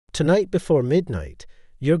Tonight before midnight,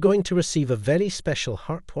 you're going to receive a very special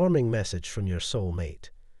heartwarming message from your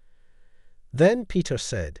soulmate. Then Peter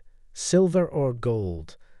said, "Silver or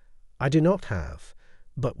gold I do not have,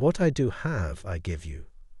 but what I do have I give you.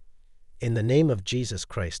 In the name of Jesus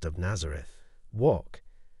Christ of Nazareth, walk."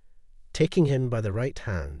 Taking him by the right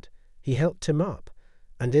hand, he helped him up,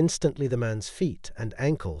 and instantly the man's feet and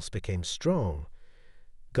ankles became strong.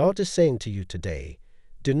 God is saying to you today,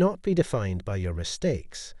 do not be defined by your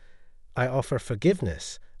mistakes. I offer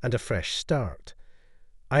forgiveness and a fresh start.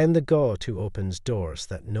 I am the God who opens doors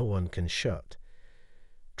that no one can shut.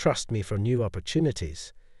 Trust me for new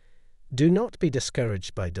opportunities. Do not be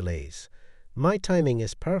discouraged by delays. My timing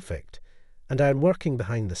is perfect, and I am working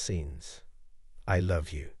behind the scenes. I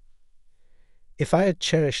love you. If I had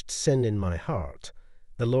cherished sin in my heart,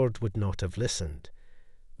 the Lord would not have listened.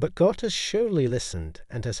 But God has surely listened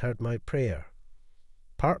and has heard my prayer.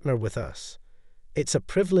 Partner with us. It's a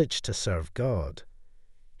privilege to serve God.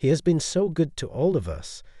 He has been so good to all of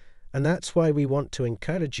us, and that's why we want to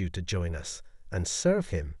encourage you to join us and serve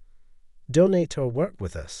Him. Donate or work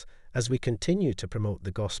with us as we continue to promote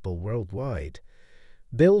the gospel worldwide.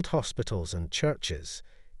 Build hospitals and churches,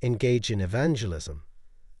 engage in evangelism,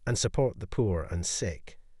 and support the poor and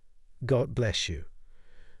sick. God bless you.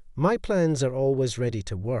 My plans are always ready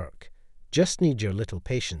to work, just need your little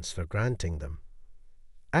patience for granting them.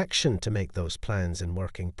 Action to make those plans in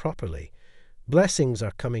working properly. Blessings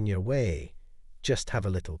are coming your way, just have a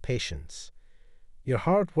little patience. Your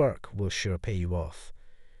hard work will sure pay you off.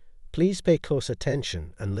 Please pay close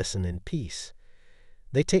attention and listen in peace.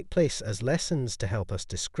 They take place as lessons to help us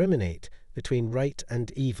discriminate between right and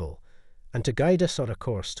evil, and to guide us on a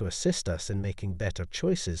course to assist us in making better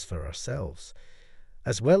choices for ourselves,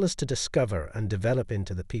 as well as to discover and develop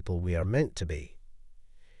into the people we are meant to be.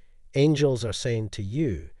 Angels are saying to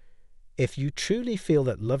you, if you truly feel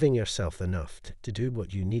that loving yourself enough to do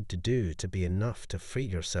what you need to do to be enough to free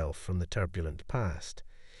yourself from the turbulent past,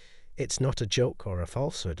 it's not a joke or a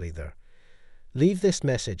falsehood either. Leave this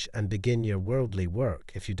message and begin your worldly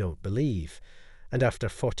work if you don't believe, and after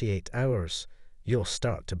 48 hours, you'll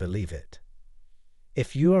start to believe it.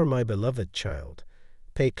 If you are my beloved child,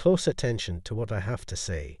 pay close attention to what I have to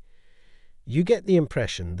say. You get the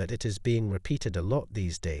impression that it is being repeated a lot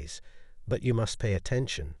these days, but you must pay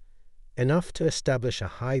attention. Enough to establish a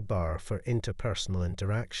high bar for interpersonal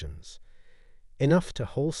interactions. Enough to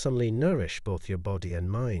wholesomely nourish both your body and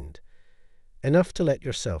mind. Enough to let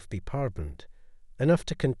yourself be pardoned. Enough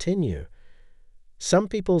to continue. Some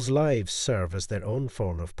people's lives serve as their own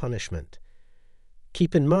form of punishment.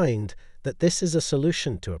 Keep in mind that this is a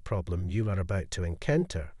solution to a problem you are about to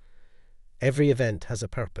encounter. Every event has a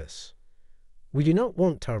purpose. We do not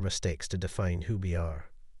want our mistakes to define who we are.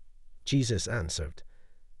 Jesus answered,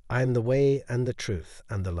 I am the way and the truth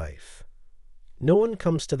and the life. No one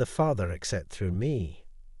comes to the Father except through me.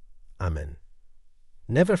 Amen.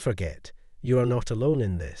 Never forget, you are not alone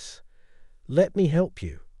in this. Let me help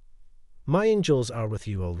you. My angels are with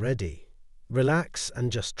you already. Relax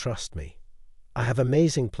and just trust me. I have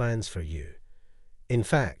amazing plans for you. In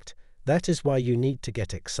fact, that is why you need to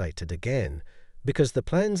get excited again, because the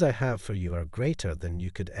plans I have for you are greater than you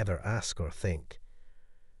could ever ask or think.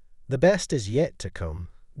 The best is yet to come.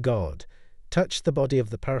 God, touch the body of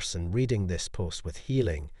the person reading this post with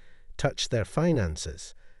healing, touch their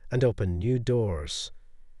finances, and open new doors.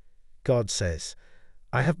 God says,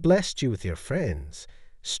 I have blessed you with your friends.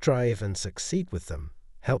 Strive and succeed with them,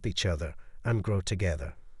 help each other, and grow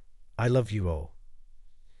together. I love you all.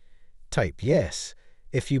 Type yes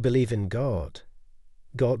if you believe in God.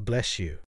 God bless you.